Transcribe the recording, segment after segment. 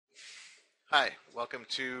Hi, welcome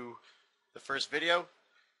to the first video.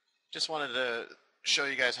 Just wanted to show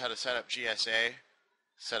you guys how to set up GSA,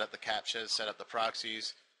 set up the Captchas, set up the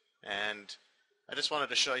proxies, and I just wanted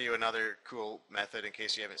to show you another cool method in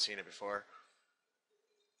case you haven't seen it before.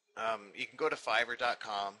 You can go to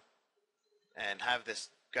Fiverr.com and have this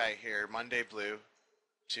guy here, Monday Blue,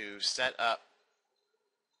 to set up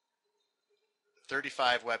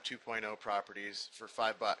 35 Web 2.0 properties for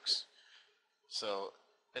 $5. So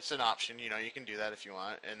it's an option, you can do that if you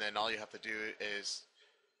want, and then all you have to do is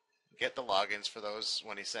get the logins for those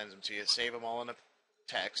when he sends them to you, save them all in a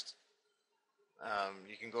text.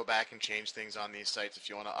 You can go back and change things on these sites if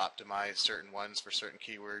you want to optimize certain ones for certain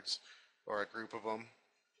keywords or a group of them,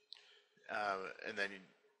 and then you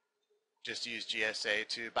just use GSA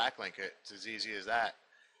to backlink it. It's as easy as that.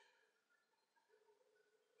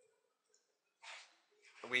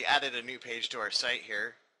 We added a new page to our site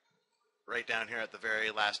here, right down here at the very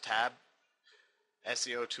last tab.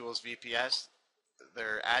 SEO Tools VPS.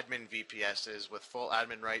 They're admin VPSs with full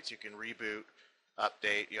admin rights. You can reboot,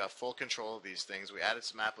 update. You have full control of these things. We added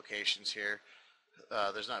some applications here.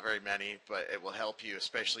 There's not very many, but it will help you,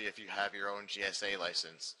 especially if you have your own GSA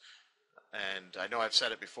license. And I know I've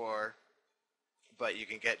said it before, but you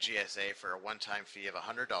can get GSA for a one-time fee of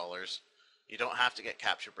 $100. You don't have to get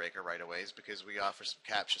Captcha Breaker right away because we offer some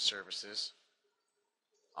Captcha services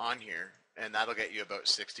on here, and that'll get you about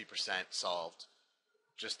 60% solved.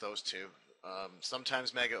 Just those two.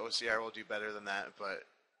 Sometimes Mega OCR will do better than that, but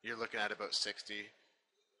you're looking at about 60.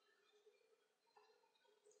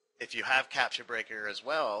 If you have Captcha Breaker as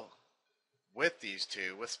well, with these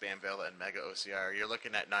two, with Spamvilla and Mega OCR, you're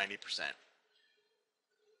looking at 90%.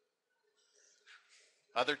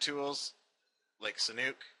 Other tools like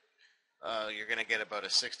Senuke, you're going to get about a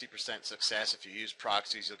 60% success. If you use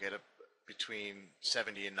proxies, you'll get between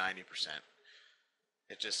 70 and 90%.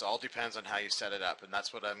 It just all depends on how you set it up, and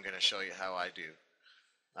that's what I'm going to show you how I do.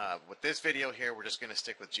 With this video here, we're just going to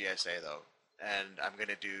stick with GSA though, and I'm going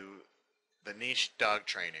to do the niche dog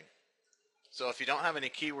training. So if you don't have any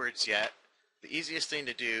keywords yet, the easiest thing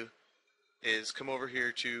to do is come over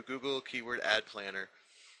here to Google Keyword Ad Planner.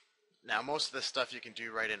 Now most of this stuff you can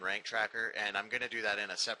do right in Rank Tracker, and I'm going to do that in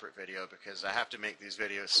a separate video because I have to make these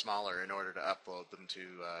videos smaller in order to upload them to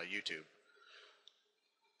YouTube.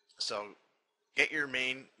 So get your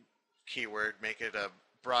main keyword, make it a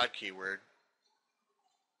broad keyword,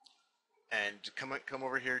 and come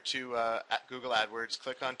over here to Google AdWords,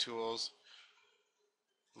 click on Tools,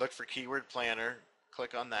 look for Keyword Planner,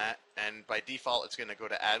 click on that, and by default it's going to go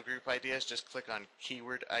to Ad Group Ideas. Just click on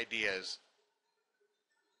Keyword Ideas,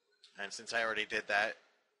 and since I already did that,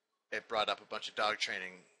 it brought up a bunch of dog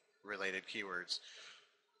training related keywords.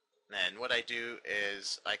 And what I do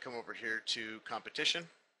is I come over here to Competition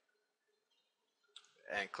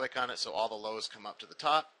and click on it so all the lows come up to the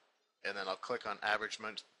top, and then I'll click on Average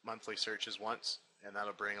Monthly Searches once, and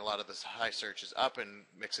that'll bring a lot of the high searches up and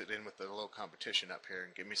mix it in with the low competition up here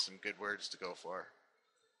and give me some good words to go for.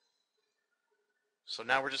 So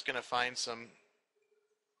now we're just going to find some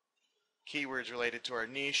keywords related to our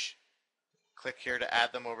niche. Click here to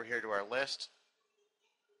add them over here to our list.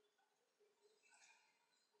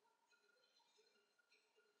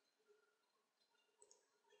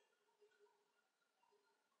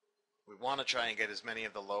 We want to try and get as many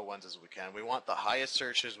of the low ones as we can. We want the highest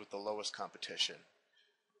searches with the lowest competition.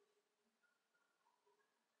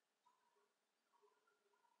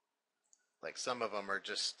 Like some of them are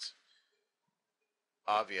just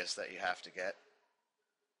obvious that you have to get.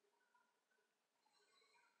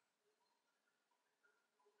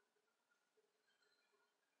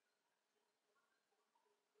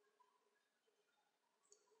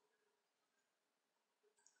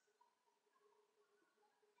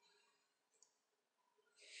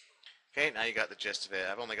 Okay, now you got the gist of it.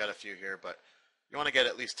 I've only got a few here, but you want to get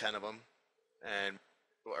at least 10 of them, and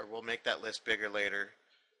we'll make that list bigger later.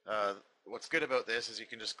 What's good about this is you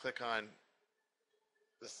can just click on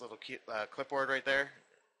this little clipboard right there.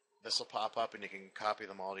 This will pop up and you can copy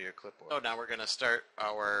them all to your clipboard. So now we're going to start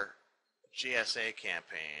our GSA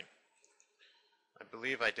campaign. I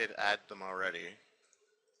believe I did add them already.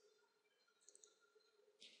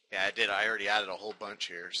 Yeah, I did. I already added a whole bunch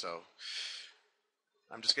here, so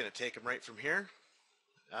I'm just going to take them right from here.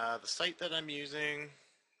 The site that I'm using,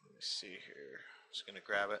 let me see here. I'm just going to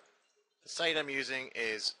grab it. The site I'm using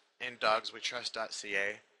is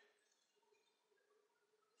indogswetrust.ca.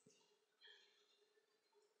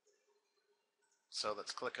 So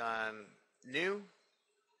let's click on New.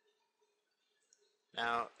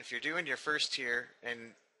 Now, if you're doing your first tier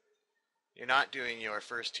and you're not doing your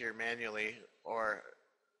first tier manually or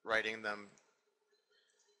writing them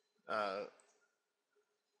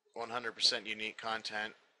 100% unique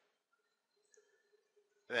content,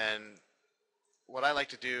 then what I like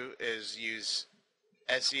to do is use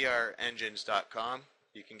serengines.com.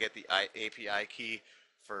 You can get the API key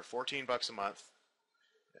for 14 bucks a month.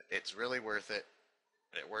 It's really worth it.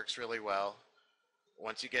 It works really well.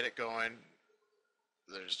 Once you get it going,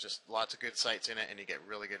 there's just lots of good sites in it and you get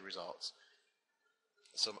really good results.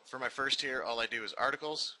 So for my first tier, all I do is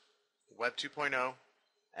articles, Web 2.0,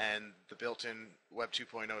 and the built-in Web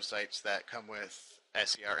 2.0 sites that come with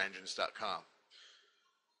serengines.com.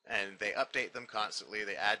 And they update them constantly,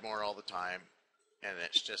 they add more all the time, and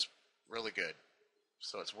it's just really good.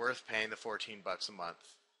 So it's worth paying the 14 bucks a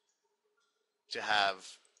month to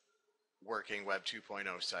have working Web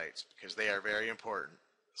 2.0 sites, because they are very important.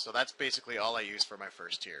 So that's basically all I use for my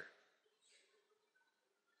first tier.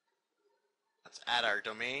 Let's add our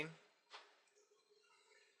domain.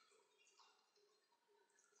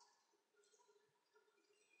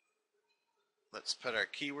 Let's put our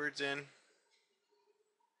keywords in.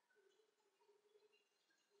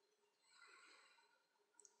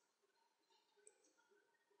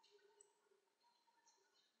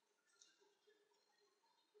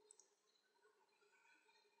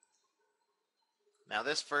 Now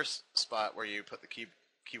this first spot where you put the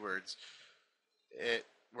keywords,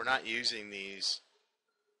 we're not using these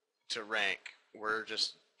to rank. We're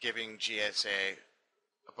just giving GSA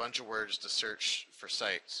a bunch of words to search for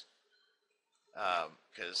sites.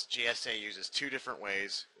 Because GSA uses two different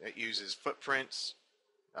ways. It uses footprints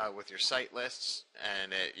with your site lists,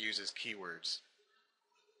 and it uses keywords.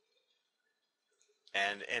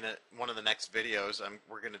 And in one of the next videos,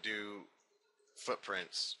 we're going to do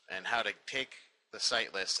footprints and how to take the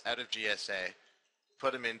site lists out of GSA,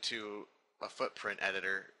 put them into a footprint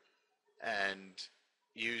editor, and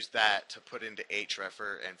use that to put into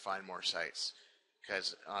Hrefer and find more sites.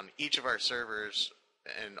 Because on each of our servers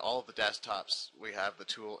and all of the desktops, we have the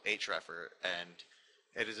tool Hrefer, and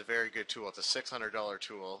it is a very good tool. It's a $600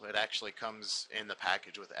 tool. It actually comes in the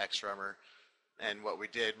package with Xrumer. And what we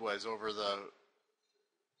did was, over the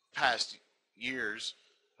past years,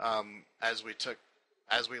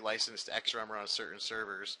 as we licensed Xrumer on certain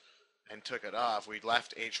servers and took it off, we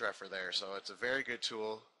left Hrefer there. So it's a very good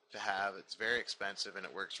tool to have. It's very expensive and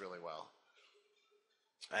it works really well.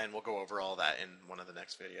 And we'll go over all that in one of the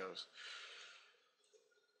next videos.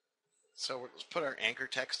 So let's put our anchor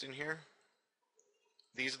text in here.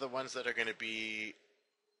 These are the ones that are going to be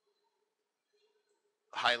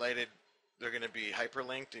highlighted. They're going to be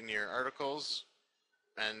hyperlinked in your articles,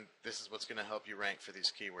 and this is what's going to help you rank for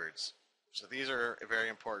these keywords. So these are very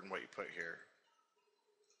important, what you put here.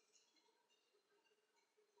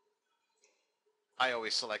 I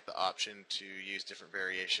always select the option to use different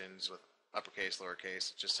variations with uppercase,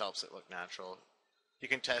 lowercase. It just helps it look natural. You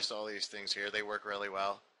can test all these things here. They work really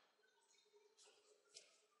well.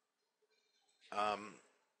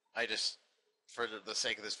 For the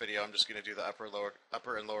sake of this video, I'm just going to do the upper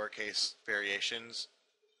and lowercase variations.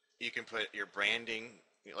 You can put your branding,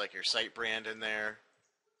 like your site brand, in there.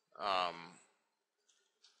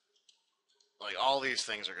 Like all these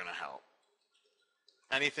things are going to help.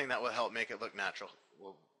 Anything that will help make it look natural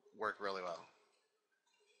will work really well.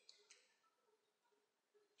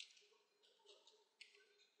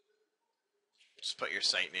 Just put your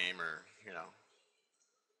site name, or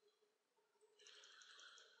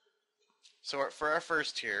So for our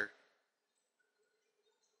first tier,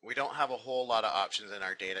 we don't have a whole lot of options in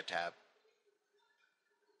our data tab.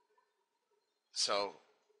 So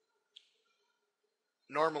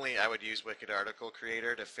normally I would use Wicked Article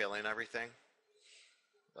Creator to fill in everything.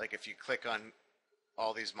 Like if you click on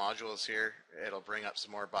all these modules here, it'll bring up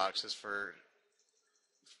some more boxes for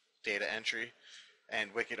data entry,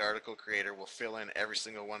 and Wicked Article Creator will fill in every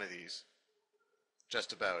single one of these.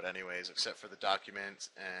 Just about anyways, except for the documents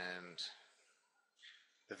and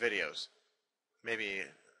the videos. Maybe,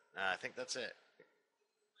 I think that's it.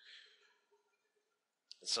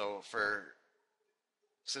 So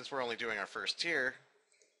since we're only doing our first tier,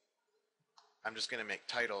 I'm just going to make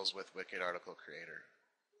titles with Wicked Article Creator.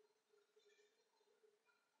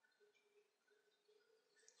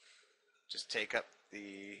 Just take up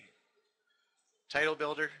the title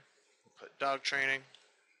builder, put dog training.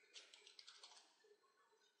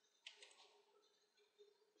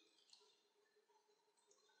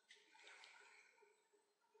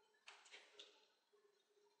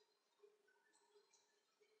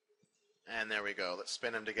 And there we go. Let's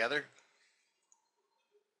spin them together.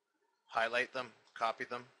 Highlight them, copy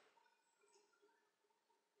them.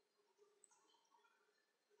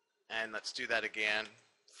 And let's do that again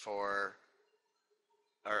for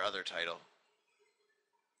our other title.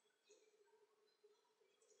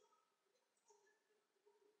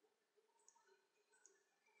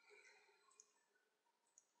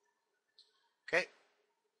 Okay,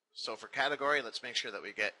 so for category, let's make sure that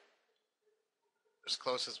we get as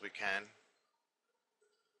close as we can.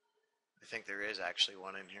 I think there is actually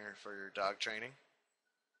one in here for your dog training.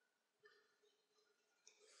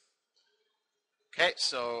 Okay,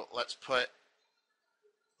 so let's put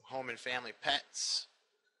home and family pets.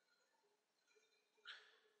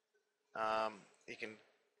 You can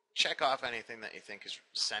check off anything that you think is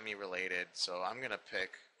semi-related. So I'm going to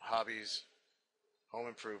pick hobbies, home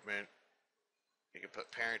improvement. You can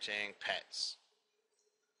put parenting, pets.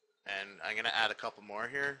 And I'm going to add a couple more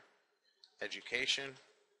here. Education.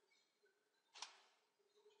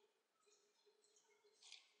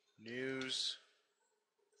 News.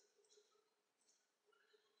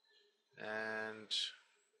 And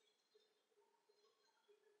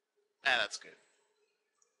that's good.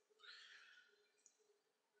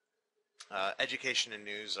 Education and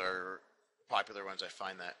news are popular ones. I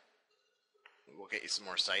find that will get you some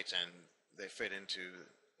more sites, and they fit into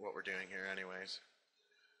what we're doing here anyways.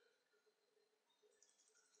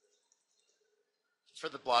 For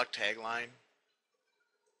the blog tagline,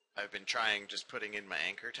 I've been trying just putting in my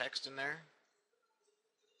anchor text in there.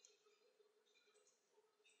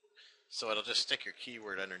 So it'll just stick your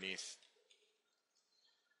keyword underneath,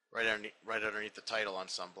 right underneath the title on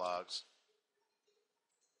some blogs.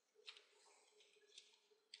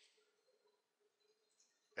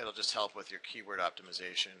 It'll just help with your keyword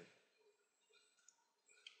optimization.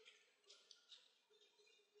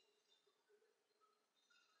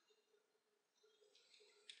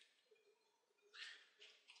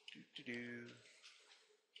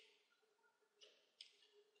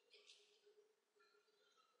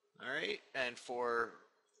 Alright, and for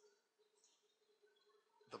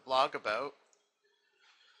the blog about,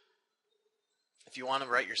 if you want to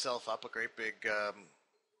write yourself up a great big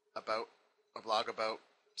blog about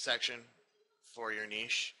section for your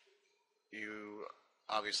niche, you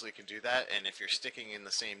obviously can do that. And if you're sticking in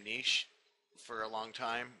the same niche for a long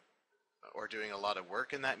time or doing a lot of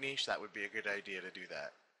work in that niche, that would be a good idea to do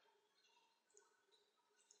that.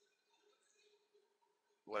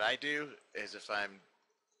 What I do is if I'm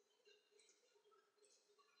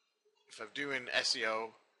doing SEO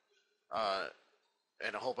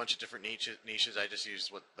and a whole bunch of different niches, I just use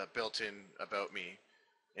what the built-in about me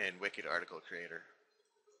in Wicked Article Creator.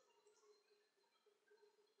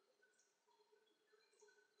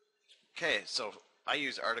 Okay, so I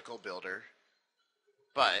use Article Builder,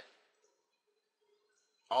 but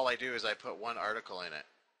all I do is I put one article in it.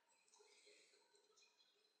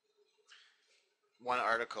 One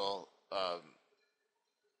article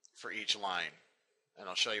for each line. And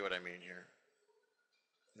I'll show you what I mean here.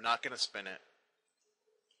 I'm not going to spin it.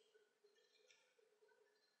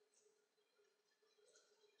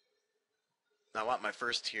 I want my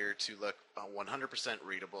first tier to look 100%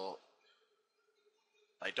 readable.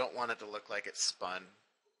 I don't want it to look like it's spun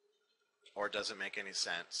or doesn't make any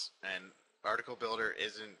sense. And Article Builder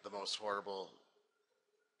isn't the most horrible,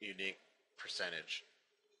 unique percentage.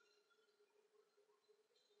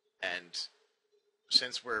 And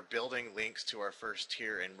since we're building links to our first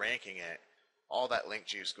tier and ranking it, all that link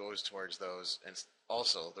juice goes towards those. And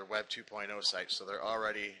also, they're Web 2.0 sites, so they're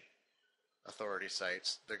already authority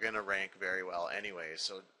sites. They're going to rank very well anyway.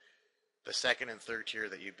 So the second and third tier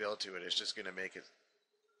that you build to it is just going to make it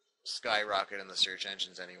skyrocket in the search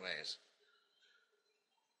engines anyways.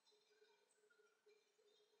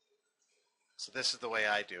 So this is the way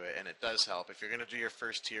I do it, and it does help. If you're going to do your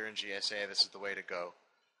first tier in GSA, this is the way to go.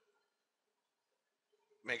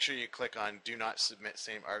 Make sure you click on Do Not Submit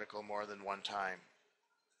Same Article more than one time.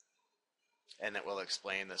 And it will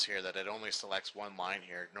explain this here, that it only selects one line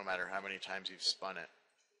here, no matter how many times you've spun it.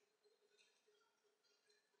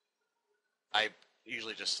 I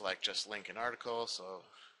usually just select just link an article, so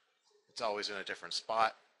it's always in a different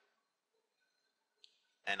spot.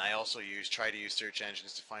 And I also try to use search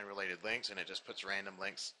engines to find related links, and it just puts random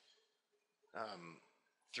links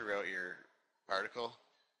throughout your article.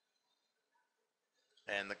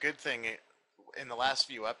 And the good thing, in the last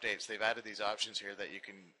few updates, they've added these options here that you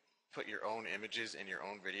can put your own images and your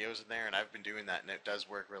own videos in there, and I've been doing that, and it does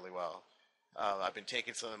work really well. I've been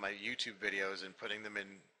taking some of my YouTube videos and putting them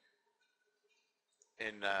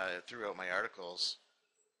in throughout my articles,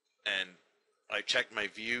 and I checked my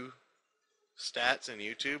view stats in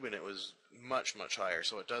YouTube, and it was much, much higher,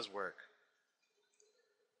 so it does work.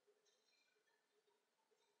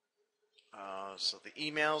 So the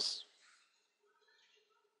emails,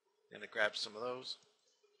 I'm going to grab some of those.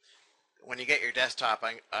 When you get your desktop,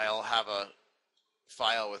 I'll have a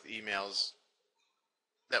file with emails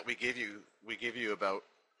that we give you. We give you about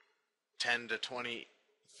 10 to 20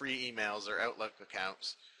 free emails or Outlook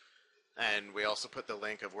accounts And we also put the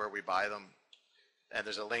link of where we buy them, and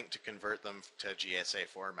there's a link to convert them to GSA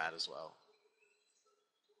format as well.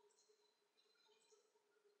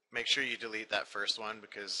 Make sure you delete that first one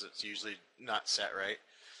because it's usually not set right,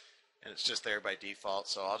 and it's just there by default.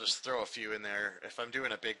 So I'll just throw a few in there. If I'm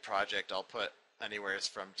doing a big project, I'll put anywhere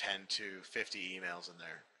from 10 to 50 emails in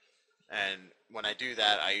there. And when I do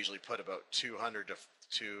that, I usually put about 200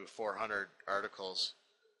 to 400 articles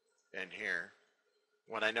in here.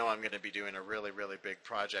 When I know I'm going to be doing a really, really big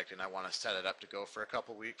project and I want to set it up to go for a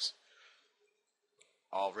couple weeks,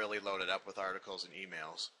 I'll really load it up with articles and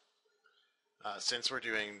emails. Since we're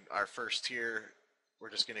doing our first tier, we're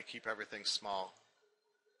just going to keep everything small.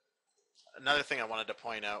 Another thing I wanted to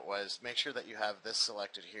point out was make sure that you have this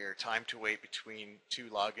selected here, time to wait between 2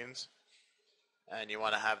 logins, and you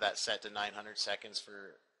want to have that set to 900 seconds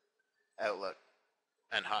for Outlook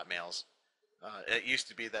and Hotmails. It used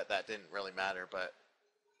to be that didn't really matter, but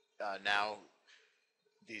now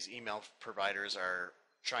these email providers are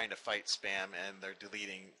trying to fight spam and they're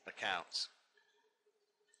deleting accounts.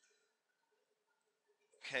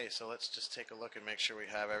 Okay, so let's just take a look and make sure we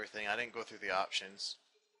have everything. I didn't go through the options.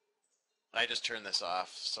 I just turned this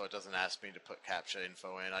off so it doesn't ask me to put Captcha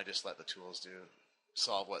info in. I just let the tools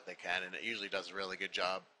solve what they can, and it usually does a really good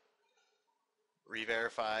job.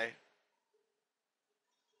 Re-verify.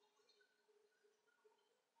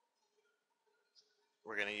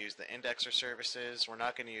 We're going to use the indexer services. We're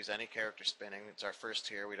not going to use any character spinning. It's our first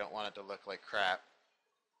tier. We don't want it to look like crap.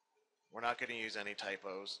 We're not going to use any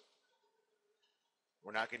typos.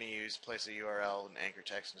 We're not going to use place a URL and anchor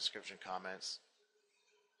text and description comments.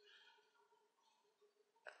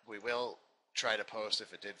 We will try to post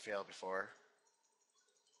if it did fail before.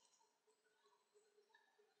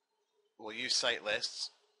 We'll use site lists.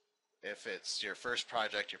 If it's your first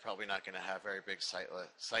project, you're probably not going to have very big site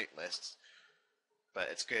lists, but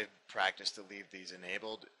it's good practice to leave these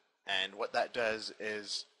enabled. And what that does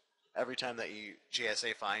is every time that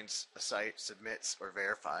GSA finds a site, submits, or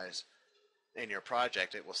verifies in your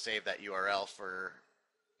project, it will save that URL for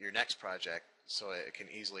your next project so it can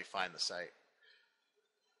easily find the site.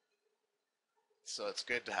 So it's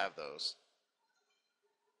good to have those.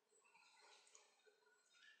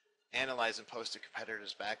 Analyze and post to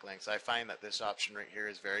competitors' backlinks. I find that this option right here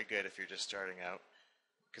is very good if you're just starting out,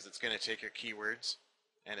 because it's going to take your keywords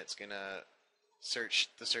and it's going to search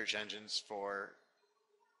the search engines for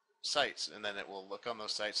sites, and then it will look on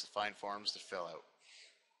those sites to find forms to fill out.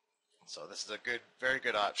 So this is a good, very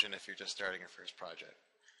good option if you're just starting your first project.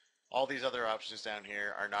 All these other options down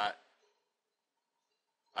here are not,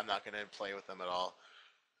 I'm not going to play with them at all.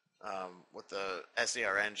 With the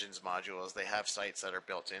SER engines modules, they have sites that are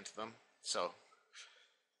built into them. So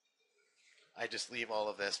I just leave all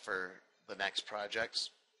of this for the next projects.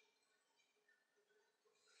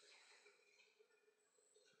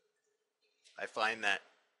 I find that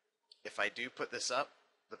if I do put this up,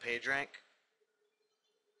 the page rank,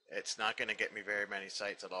 it's not going to get me very many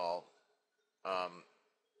sites at all.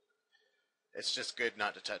 It's just good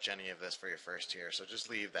not to touch any of this for your first tier, so just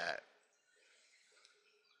leave that.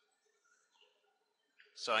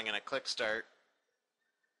 So I'm going to click start,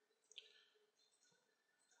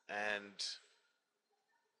 and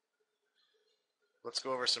let's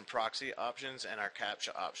go over some proxy options and our Captcha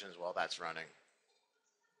options while that's running.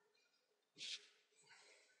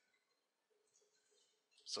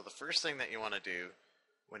 So the first thing that you want to do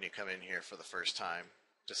when you come in here for the first time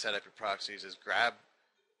to set up your proxies is grab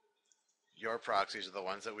your proxies, are the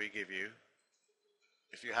ones that we give you.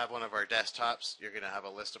 If you have one of our desktops, you're going to have a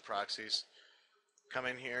list of proxies. Come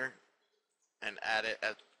in here and add it.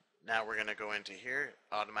 Now we're going to go into here,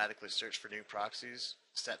 automatically search for new proxies,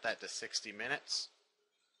 set that to 60 minutes.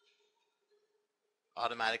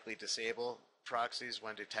 Automatically disable proxies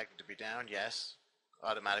when detected to be down, yes.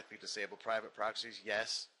 Automatically disable private proxies,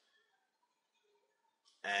 yes.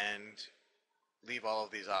 And leave all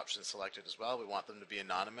of these options selected as well. We want them to be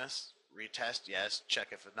anonymous. Retest, yes. Check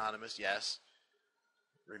if anonymous, yes.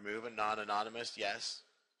 Remove a non-anonymous, yes.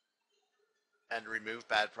 And remove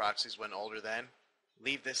bad proxies when older than.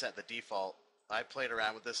 Leave this at the default. I played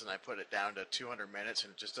around with this and I put it down to 200 minutes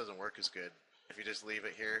and it just doesn't work as good. If you just leave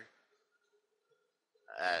it here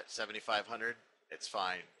at 7500, it's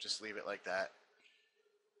fine. Just leave it like that.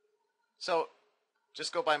 So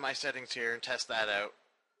just go by my settings here and test that out,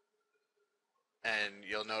 and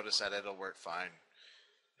you'll notice that it'll work fine.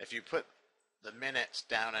 If you put the minutes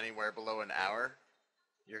down anywhere below an hour,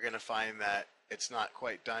 you're going to find that it's not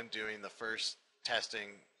quite done doing the first testing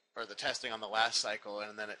or the testing on the last cycle,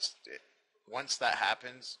 and then once that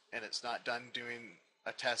happens and it's not done doing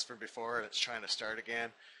a test from before and it's trying to start again,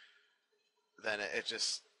 then it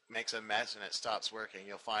just makes a mess and it stops working,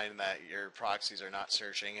 you'll find that your proxies are not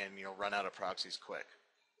searching and you'll run out of proxies quick.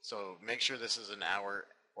 So make sure this is an hour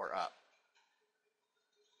or up.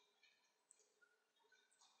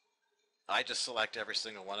 I just select every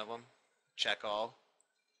single one of them, check all,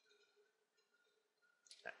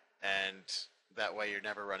 and that way you're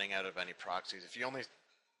never running out of any proxies. If you only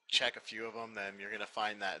check a few of them, then you're going to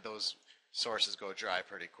find that those sources go dry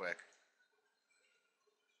pretty quick.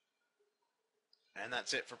 And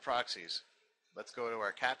that's it for proxies. Let's go to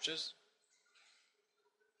our captchas.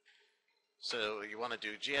 So you want to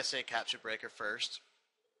do GSA captcha breaker first.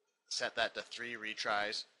 Set that to 3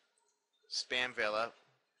 retries. Spam villa.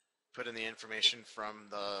 Put in the information from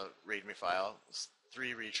the README file.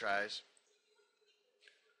 3 retries.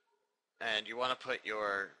 And you want to put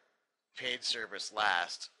your paid service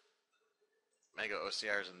last. Mega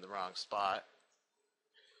OCR is in the wrong spot.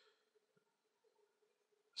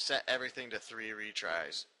 Set everything to 3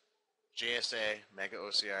 retries. GSA, Mega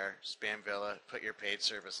OCR, Spam Villa, put your paid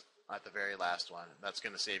service at the very last one. That's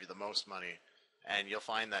going to save you the most money. And you'll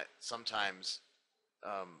find that sometimes,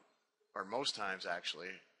 or most times actually,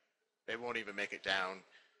 it won't even make it down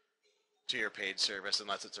to your paid service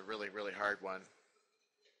unless it's a really, really hard one.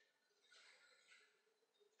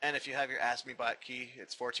 And if you have your Ask Me Bot key,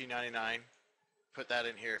 it's $14.99. Put that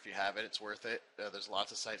in here if you have it. It's worth it. There's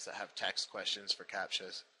lots of sites that have text questions for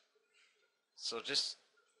captchas. So just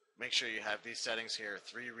make sure you have these settings here,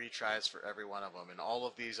 3 retries for every one of them. And all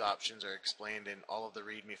of these options are explained in all of the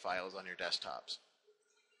README files on your desktops.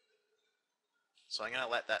 So I'm going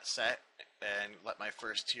to let that set and let my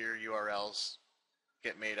first tier URLs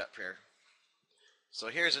get made up here. So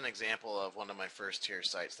here's an example of one of my first tier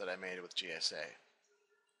sites that I made with GSA.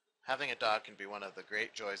 Having a dog can be one of the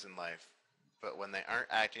great joys in life, but when they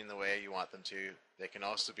aren't acting the way you want them to, they can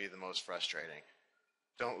also be the most frustrating.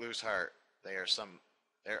 Don't lose heart. There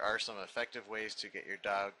are some effective ways to get your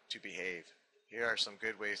dog to behave. Here are some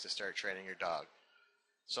good ways to start training your dog.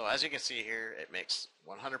 So as you can see here, it makes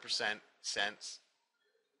 100% sense.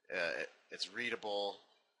 It's readable.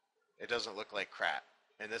 It doesn't look like crap.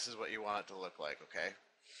 And this is what you want it to look like, okay?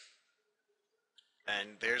 And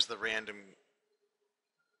there's the random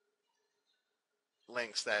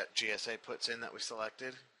links that GSA puts in that we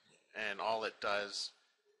selected. And all it does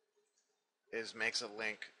is makes a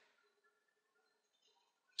link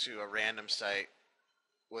to a random site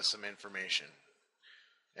with some information.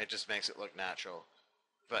 It just makes it look natural.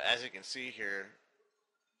 But as you can see here,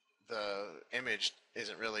 the image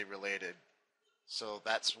isn't really related. So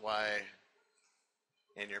that's why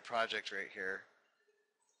in your project right here,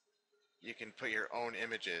 you can put your own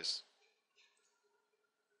images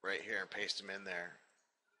right here and paste them in there.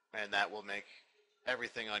 And that will make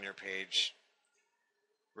everything on your page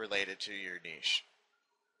related to your niche.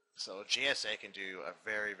 So GSA can do a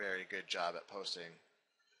very, very good job at posting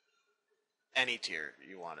any tier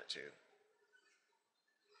you want it to.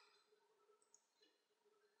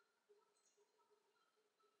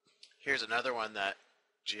 Here's another one that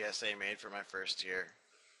GSA made for my first tier.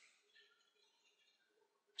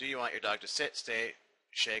 Do you want your dog to sit, stay,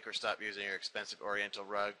 shake, or stop using your expensive oriental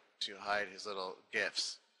rug to hide his little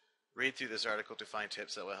gifts? Read through this article to find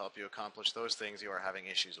tips that will help you accomplish those things you are having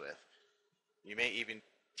issues with. You may even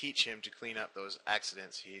teach him to clean up those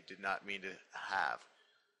accidents he did not mean to have.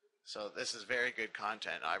 So this is very good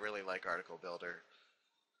content. I really like Article Builder.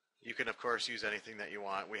 You can of course use anything that you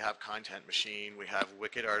want. We have Content Machine, we have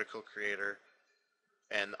Wicked Article Creator,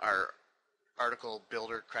 and our Article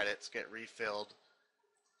Builder credits get refilled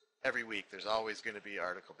every week. There's always going to be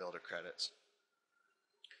Article Builder credits.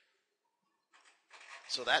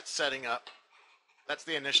 So that's setting up, that's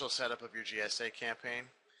the initial setup of your GSA campaign.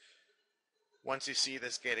 Once you see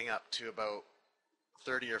this getting up to about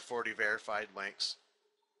 30 or 40 verified links,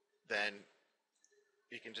 then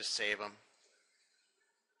you can just save them.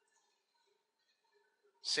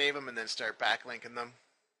 Save them and then start backlinking them,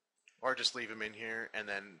 or just leave them in here, and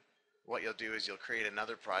then what you'll do is you'll create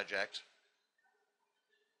another project,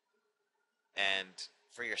 and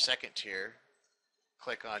for your second tier,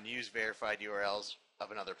 click on Use Verified URLs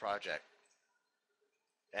of another project,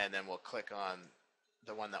 and then we'll click on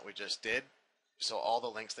the one that we just did. So all the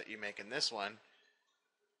links that you make in this one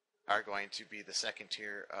are going to be the second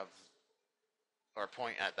tier of, or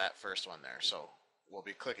point at that first one there. So we'll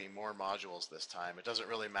be clicking more modules this time. It doesn't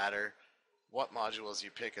really matter what modules you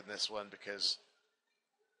pick in this one because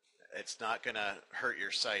it's not going to hurt your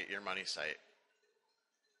site, your money site.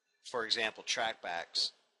 For example, trackbacks.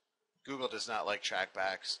 Google does not like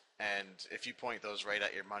trackbacks, and if you point those right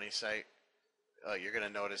at your money site, you're going to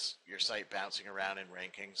notice your site bouncing around in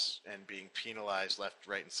rankings and being penalized left,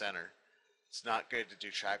 right, and center. It's not good to do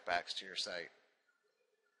trackbacks to your site.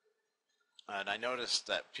 And I noticed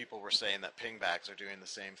that people were saying that pingbacks are doing the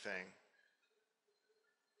same thing.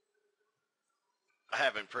 I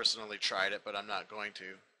haven't personally tried it, but I'm not going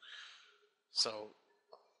to. So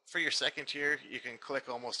for your second tier, you can click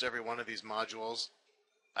almost every one of these modules.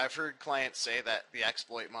 I've heard clients say that the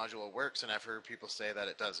exploit module works, and I've heard people say that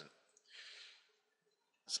it doesn't.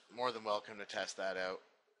 It's more than welcome to test that out.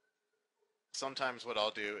 Sometimes what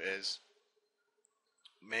I'll do is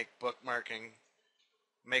make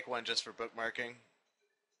one just for bookmarking.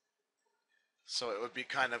 So it would be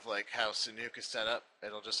kind of like how Senuke is set up.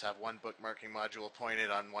 It'll just have one bookmarking module pointed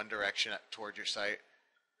on one direction toward your site,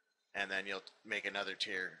 and then you'll make another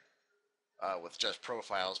tier with just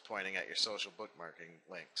profiles pointing at your social bookmarking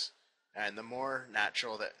links. And the more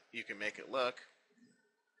natural that you can make it look,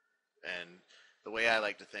 and the way I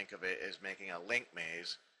like to think of it is making a link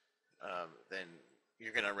maze, then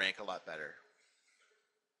you're going to rank a lot better.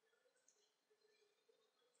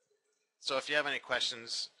 So if you have any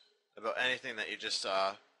questions about anything that you just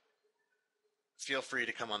saw, feel free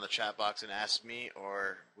to come on the chat box and ask me,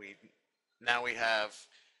 or we have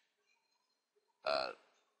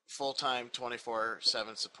full-time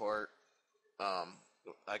 24/7 support.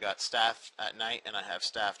 I got staff at night and I have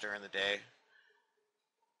staff during the day.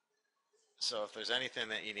 So if there's anything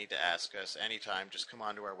that you need to ask us anytime, just come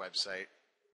onto our website.